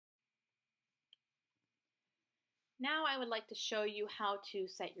Now I would like to show you how to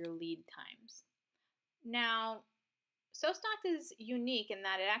set your lead times. Now, SoStock is unique in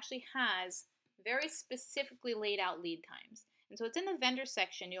that it actually has very specifically laid out lead times. And so it's in the vendor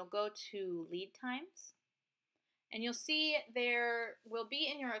section. You'll go to lead times and you'll see there will be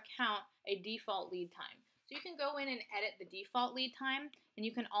in your account a default lead time. So you can go in and edit the default lead time, and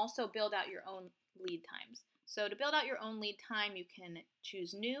you can also build out your own lead times. So to build out your own lead time, you can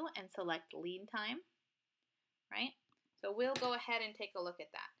choose new and select lead time, right? So we'll go ahead and take a look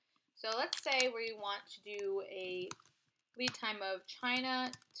at that. So let's say we want to do a lead time of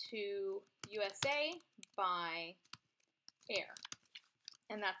China to USA by air.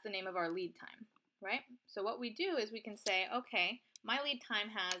 And that's the name of our lead time, right? So what we do is we can say, okay, my lead time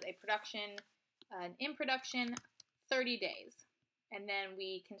has an in production 30 days. And then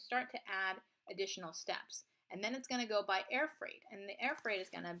we can start to add additional steps. And then it's going to go by air freight. And the air freight is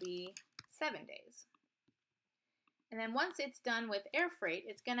going to be 7 days. And then once it's done with air freight,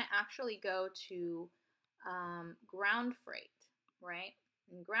 it's going to actually go to ground freight, right?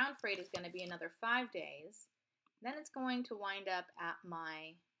 And ground freight is going to be another 5 days. Then it's going to wind up at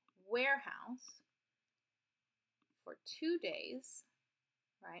my warehouse for 2 days,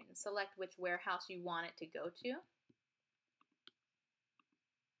 right? And select which warehouse you want it to go to.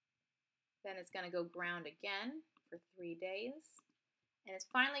 Then it's going to go ground again for 3 days. And it's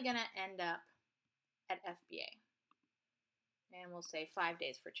finally going to end up at FBA. And we'll say 5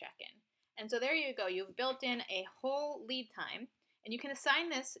 days for check-in. And so there you go. You've built in a whole lead time, and you can assign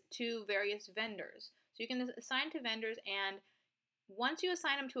this to various vendors. So you can assign to vendors, and once you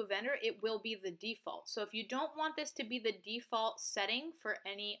assign them to a vendor, it will be the default. So if you don't want this to be the default setting for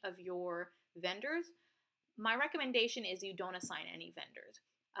any of your vendors, my recommendation is you don't assign any vendors.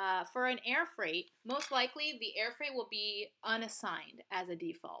 For an air freight, most likely the air freight will be unassigned as a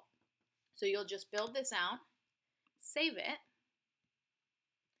default. So you'll just build this out, save it,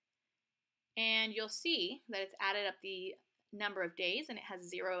 and you'll see that it's added up the number of days and it has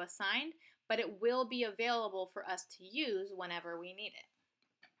 0 assigned, but it will be available for us to use whenever we need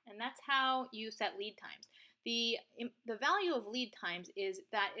it. And that's how you set lead times. The value of lead times is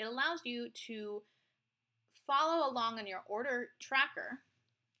that it allows you to follow along on your order tracker,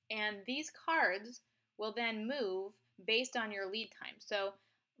 and these cards will then move based on your lead time. So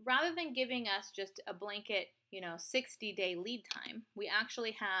rather than giving us just a blanket, 60-day lead time, we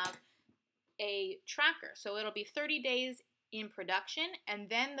actually have a tracker. So it'll be 30 days in production, and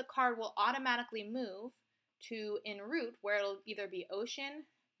then the card will automatically move to en route, where it'll either be ocean,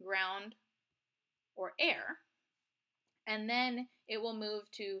 ground, or air. And then it will move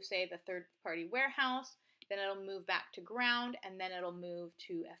to, say, the third-party warehouse, then it'll move back to ground, and then it'll move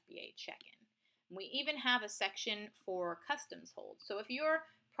to FBA check-in. We even have a section for customs hold. So if your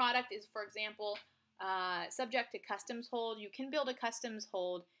product is, for example, subject to customs hold, you can build a customs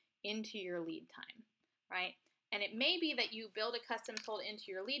hold into your lead time, right? And it may be that you build a customs hold into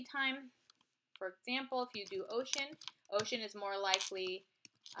your lead time. For example, if you do ocean is more likely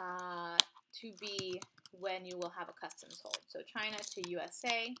to be when you will have a customs hold. So China to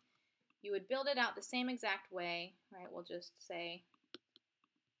USA, you would build it out the same exact way, right? We'll just say,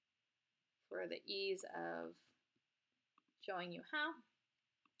 for the ease of showing you how,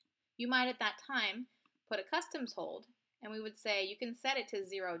 you might at that time put a customs hold, and we would say you can set it to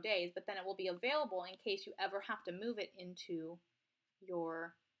 0 days, but then it will be available in case you ever have to move it into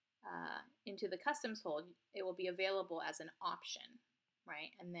your into the customs hold. It will be available as an option, right?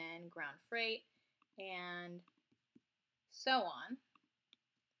 And then ground freight and so on.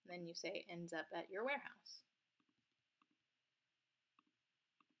 Then you say it ends up at your warehouse.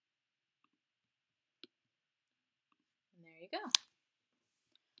 And there you go.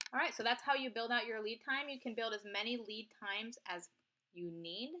 All right, so that's how you build out your lead time. You can build as many lead times as you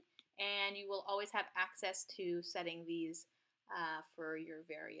need, and you will always have access to setting these for your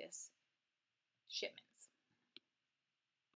various shipments.